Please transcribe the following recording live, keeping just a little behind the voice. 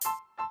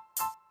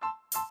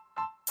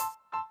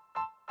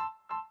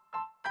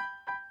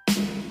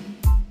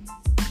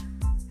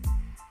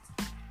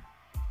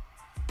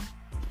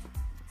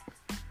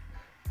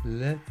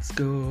Let's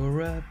go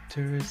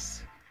Raptors.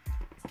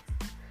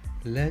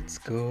 Let's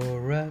go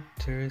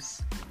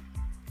Raptors.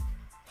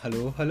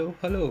 Hello.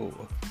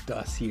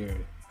 Das here.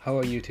 How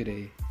are you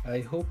today?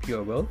 I hope you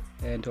are well.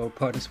 And our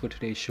partners for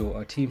today's show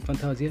are Team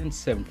Fantasia and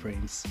 7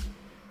 Frames.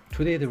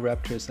 Today the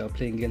Raptors are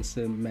playing against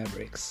the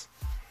Mavericks.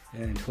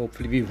 And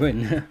hopefully we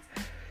win.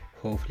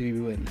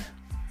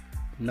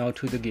 Now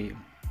to the game.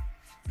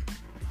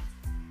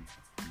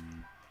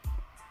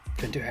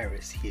 Trent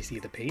Harris, he is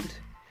near the paint.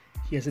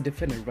 He has a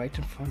defender right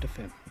in front of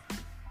him.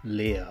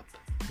 Layup,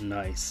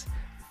 nice.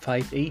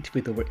 5-8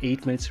 with over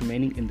 8 minutes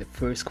remaining in the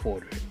first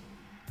quarter.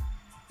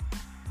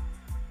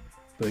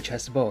 Birch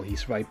has the ball,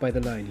 he's right by the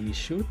line, he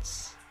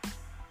shoots.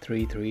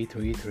 3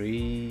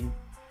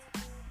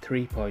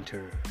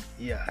 3-pointer,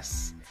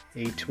 yes.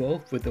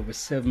 8-12 with over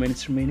 7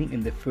 minutes remaining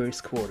in the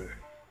first quarter.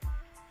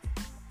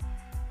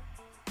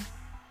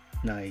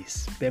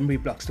 Nice,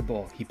 Bembry blocks the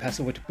ball, he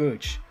passes over to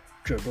Birch.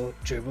 Dribble,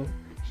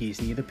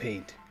 he's near the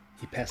paint.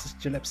 He passes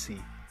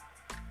Gillespie.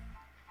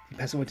 He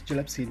passes over to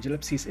Gillespie and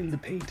Gillespie is in the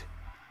paint.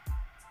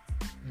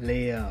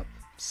 Layup,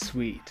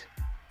 sweet.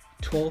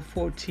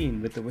 12-14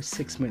 with over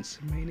 6 minutes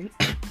remaining.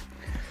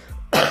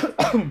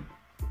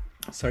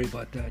 Sorry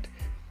about that.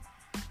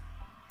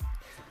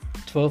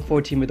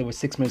 12-14 with over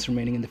 6 minutes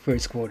remaining in the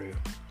first quarter.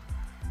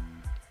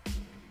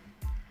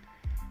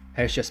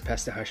 Harris just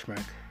passed the hash mark.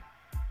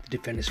 The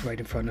defender's right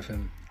in front of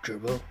him.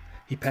 Dribble.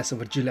 He passes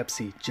over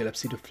Gillespie.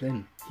 Gillespie to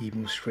Flynn. He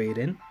moves straight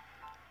in.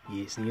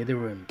 He is near the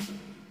rim.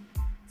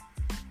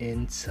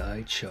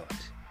 Inside shot.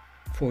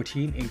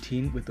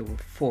 14-18 with over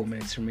 4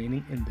 minutes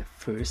remaining in the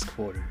first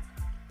quarter.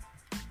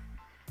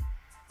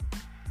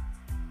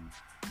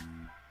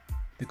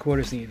 The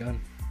quarter's nearly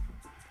done.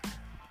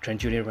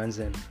 Trent Jr. runs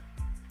in.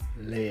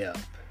 Layup.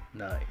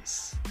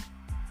 Nice.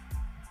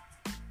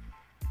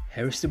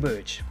 Harris to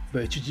Birch.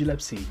 Birch to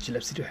Gillespie.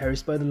 Gillespie to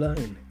Harris by the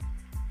line.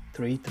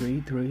 3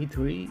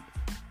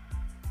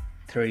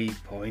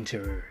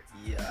 3-pointer.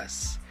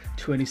 Yes.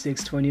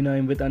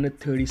 26-29 with under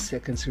 30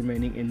 seconds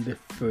remaining in the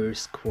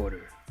first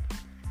quarter.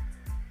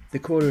 The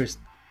quarter is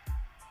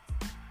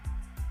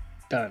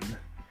done.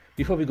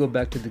 Before we go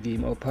back to the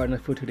game, our partner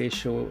for today's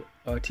show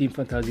are Team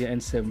Fantasia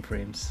and 7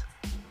 Frames.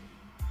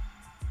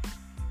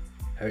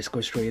 Harris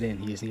goes straight in.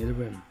 He is near the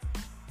rim.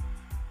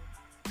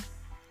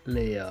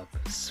 Layup.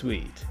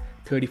 Sweet.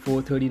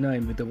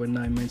 34-39 with over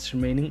 9 minutes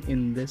remaining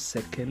in the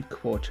second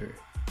quarter.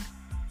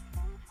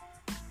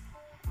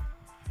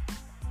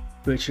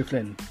 Birch to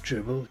Flynn.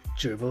 Dribble.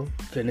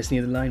 Flynn is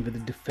near the line with the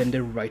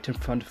defender right in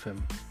front of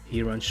him.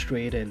 He runs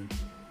straight in.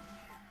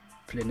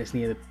 Flynn is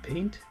near the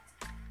paint.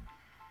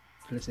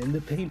 Flynn is in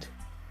the paint.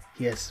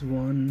 He has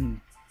 2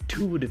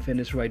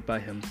 defenders right by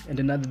him and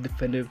another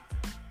defender,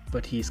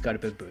 but he's got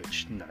up at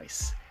Birch.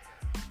 Nice.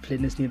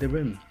 Flynn is near the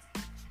rim.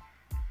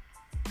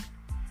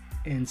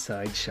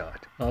 Inside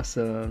shot.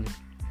 Awesome.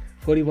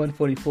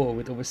 41-44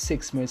 with over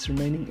 6 minutes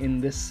remaining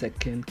in the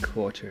second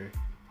quarter.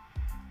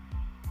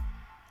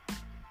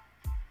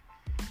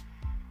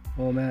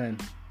 Oh man,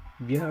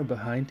 we are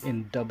behind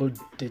in double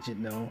digit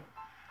now.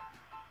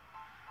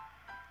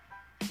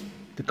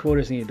 The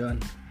quarter's nearly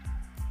done.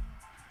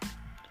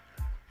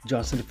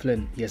 Johnson to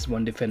Flynn. He has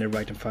 1 defender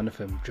right in front of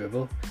him.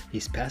 Dribble.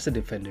 He's past the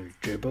defender.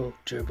 Dribble.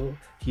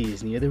 He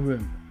is near the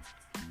rim.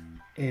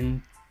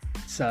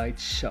 Inside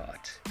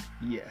shot.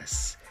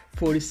 Yes.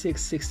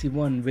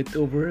 46-61 with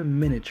over a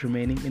minute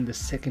remaining in the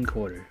second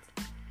quarter.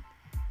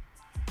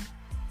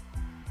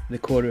 The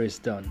quarter is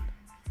done.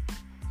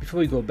 Before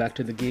we go back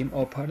to the game,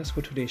 our partners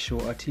for today's show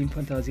are Team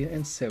Fantasia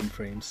and 7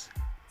 Frames.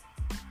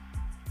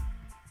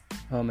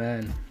 Oh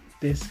man,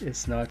 this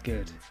is not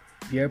good.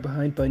 We are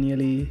behind by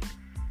nearly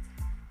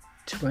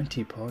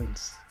 20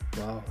 points.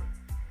 Wow.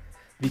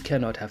 We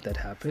cannot have that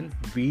happen.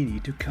 We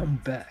need to come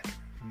back.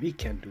 We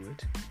can do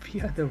it.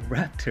 We are the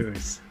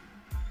Raptors.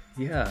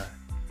 Yeah.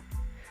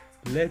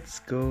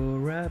 Let's go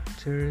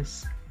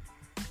Raptors.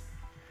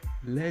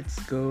 Let's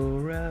go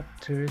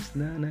Raptors.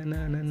 Na.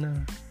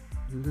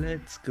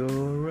 Let's go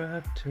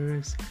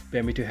Raptors.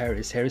 Bembry to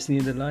Harris. Harris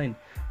near the line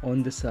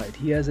on the side.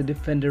 He has a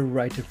defender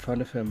right in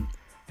front of him.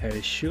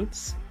 Harris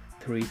shoots.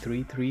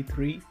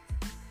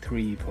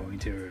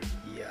 3-pointer.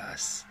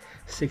 Yes.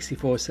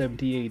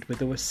 64-78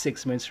 with over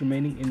 6 minutes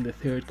remaining in the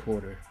third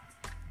quarter.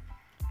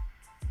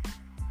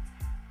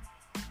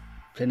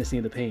 Flynn is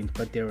near the paint,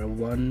 but there are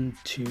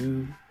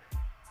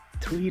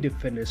 3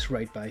 defenders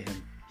right by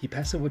him. He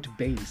passes over to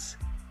Baines.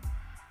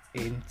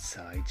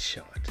 Inside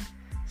shot.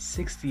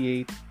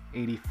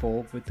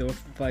 68-84 with over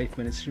 5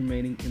 minutes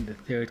remaining in the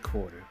third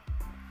quarter.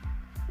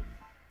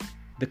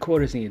 The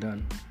quarter is nearly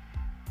done.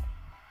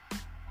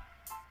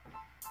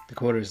 The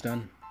quarter is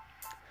done.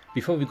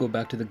 Before we go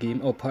back to the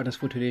game, our partners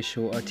for today's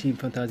show are Team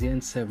Fantasia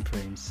and 7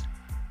 Frames.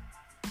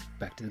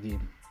 Back to the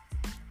game.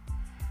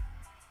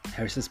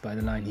 Harris is by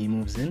the line. He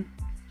moves in.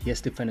 He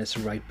has defenders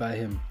right by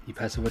him. He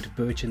passes over to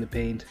Birch in the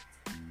paint.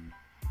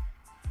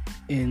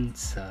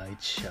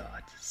 Inside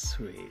shot.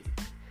 Sweet.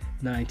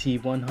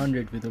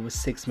 90-100 with over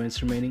 6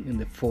 minutes remaining in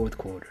the fourth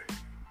quarter.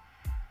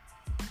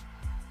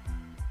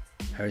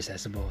 Harris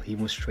has the ball. He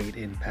moves straight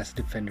in past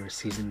the defenders.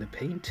 He's in the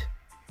paint.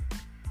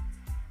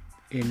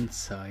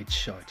 Inside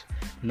shot.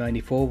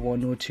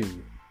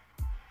 94-102.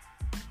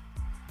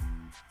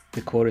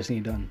 The quarter's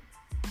nearly done.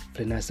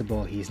 Flynn has the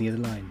ball. He's near the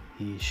line.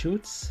 He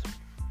shoots.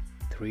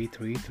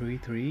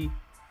 3-3-3-3.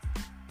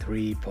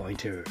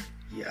 3-pointer.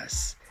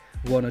 Yes.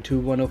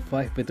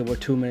 102-105 with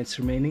about 2 minutes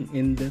remaining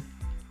in the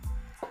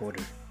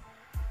quarter.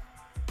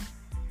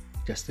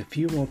 Just a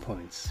few more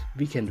points.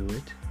 We can do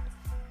it.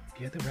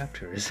 We are the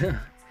Raptors.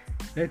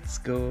 Let's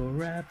go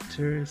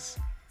Raptors.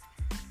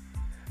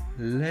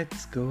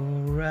 Let's go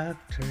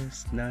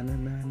Raptors. Na na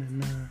na na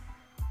na.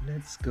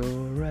 Let's go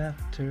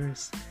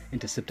Raptors.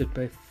 Intercepted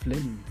by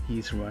Flynn.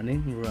 He's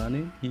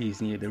running.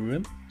 He's near the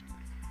rim.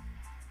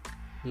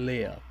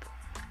 Layup.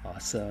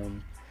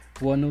 Awesome.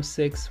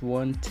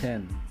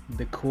 106-110.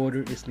 The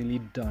quarter is nearly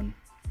done.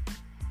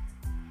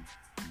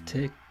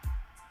 Tick.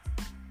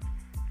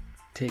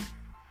 Tick.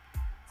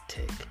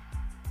 Tick.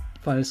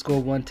 Final score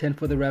 110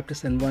 for the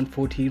Raptors and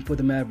 114 for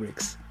the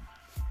Mavericks.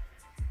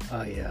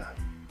 Oh yeah.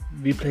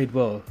 We played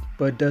well,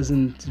 but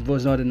it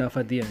was not enough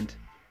at the end.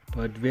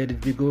 But where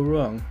did we go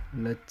wrong?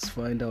 Let's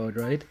find out,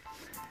 right?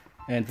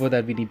 And for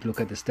that we need to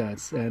look at the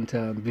stats.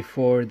 And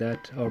before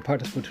that, our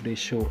partners for today's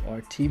show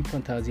are Team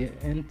Fantasia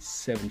and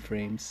 7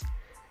 Frames.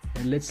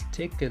 And let's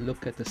take a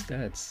look at the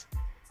stats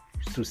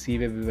to see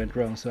where we went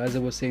wrong. So as I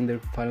was saying, the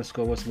final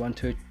score was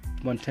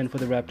 110 for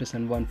the Raptors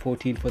and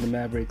 114 for the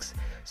Mavericks.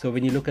 So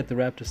when you look at the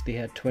Raptors, they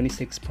had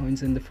 26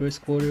 points in the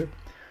first quarter.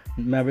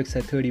 Mavericks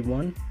had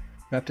 31.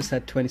 Raptors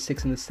had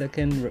 26 in the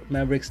second.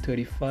 Mavericks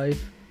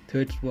 35.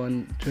 Third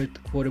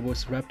quarter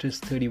was Raptors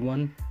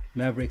 31.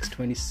 Mavericks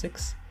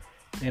 26.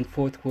 And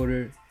fourth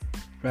quarter,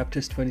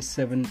 Raptors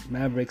 27.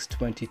 Mavericks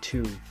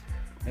 22.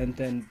 And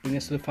then bring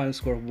us to the final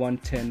score of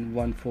 110,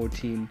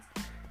 114.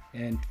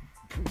 And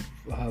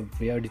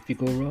where did we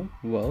go wrong?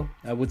 Well,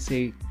 I would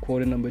say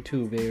quarter number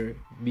 2, where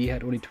we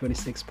had only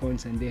 26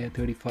 points and they had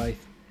 35.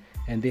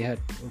 And they had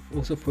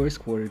also first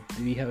quarter,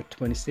 we had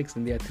 26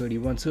 and they had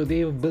 31. So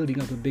they were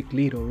building up a big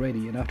lead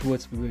already. And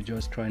afterwards, we were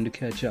just trying to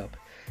catch up.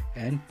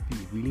 And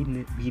we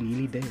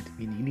nearly did.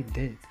 We nearly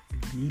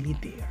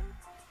there.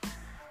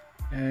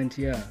 And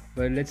yeah,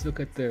 but let's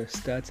look at the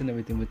stats and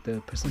everything with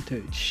the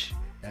percentage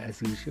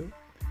as usual.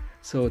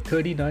 So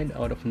 39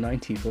 out of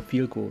 90 for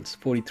field goals,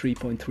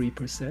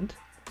 43.3%.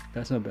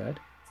 That's not bad.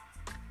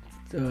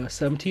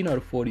 17 out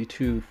of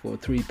 42 for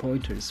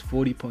 3-pointers,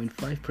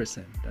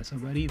 40.5%. That's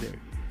not bad either.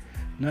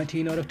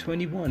 19 out of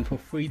 21 for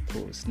free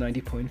throws,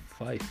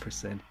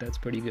 90.5%. That's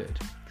pretty good.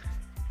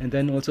 And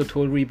then also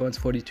total rebounds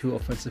 42,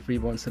 offensive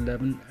rebounds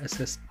 11,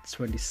 assists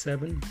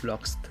 27,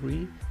 blocks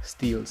 3,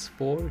 steals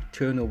 4,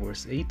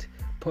 turnovers 8,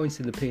 points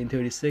in the paint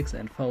 36,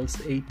 and fouls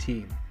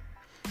 18.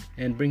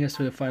 And bring us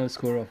to the final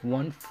score of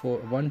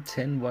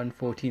 110,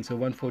 114. So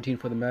 114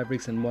 for the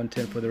Mavericks and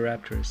 110 for the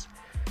Raptors.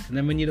 And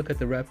then when you look at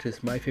the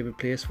Raptors, my favorite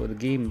players for the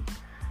game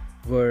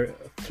were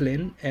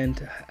Flynn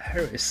and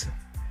Harris.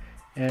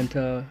 And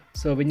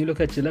so when you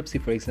look at Gillespie,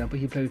 for example,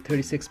 he played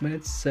 36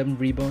 minutes, 7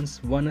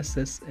 rebounds, 1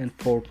 assist and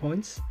 4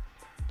 points.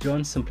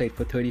 Johnson played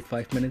for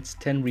 35 minutes,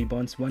 10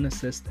 rebounds, 1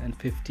 assist and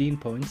 15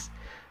 points.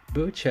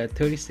 Birch had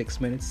 36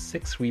 minutes,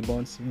 6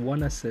 rebounds,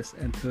 1 assist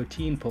and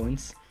 13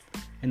 points.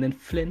 And then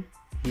Flynn,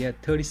 he had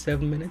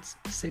 37 minutes,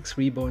 6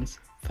 rebounds,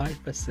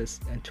 5 assists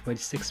and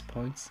 26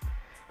 points.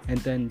 And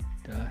then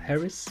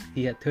Harris,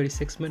 he had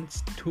 36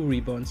 minutes, 2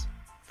 rebounds,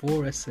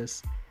 4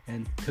 assists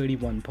and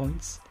 31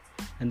 points.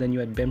 And then you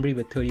had Bembry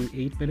with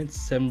 38 minutes,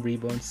 7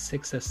 rebounds,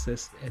 6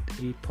 assists at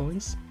 8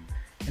 points.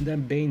 And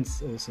then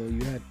Baines also,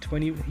 he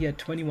had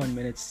 21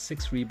 minutes,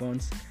 6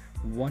 rebounds,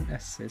 1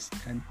 assist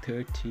and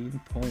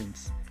 13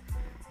 points.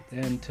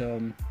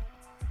 And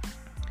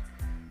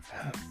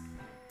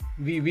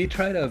we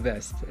tried our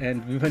best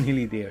and we were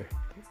nearly there,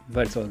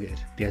 but it's all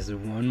good. There's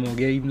one more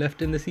game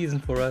left in the season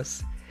for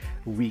us.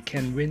 We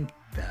can win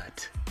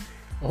that.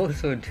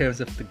 Also, in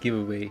terms of the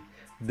giveaway,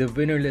 the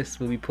winner list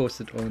will be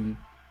posted on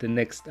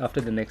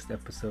after the next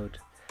episode.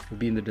 Will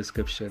be in the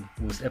description.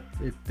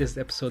 This is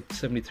episode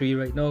 73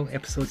 right now.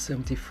 Episode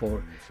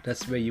 74.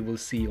 That's where you will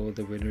see all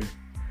the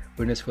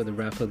winners for the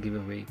raffle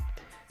giveaway.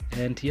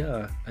 And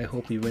yeah, I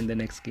hope we win the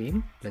next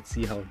game. Let's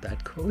see how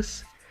that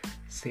goes.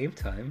 Same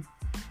time,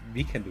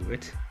 we can do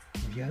it.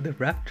 We are the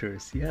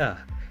Raptors. Yeah.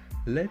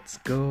 Let's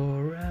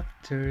go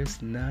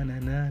Raptors. Na na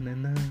na na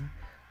na.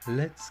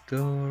 Let's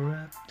go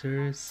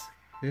Raptors.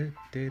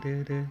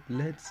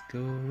 Let's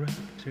go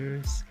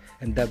Raptors.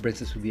 And that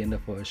brings us to the end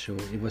of our show.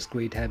 It was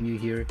great having you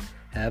here.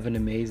 Have an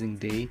amazing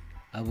day.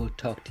 I will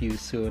talk to you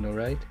soon,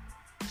 alright?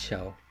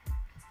 Ciao.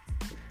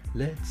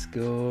 Let's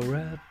go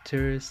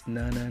Raptors.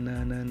 Na na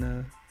na na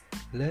na.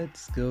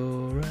 Let's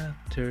go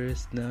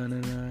Raptors. Na na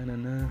na na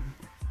na.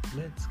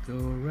 Let's go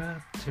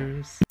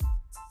Raptors.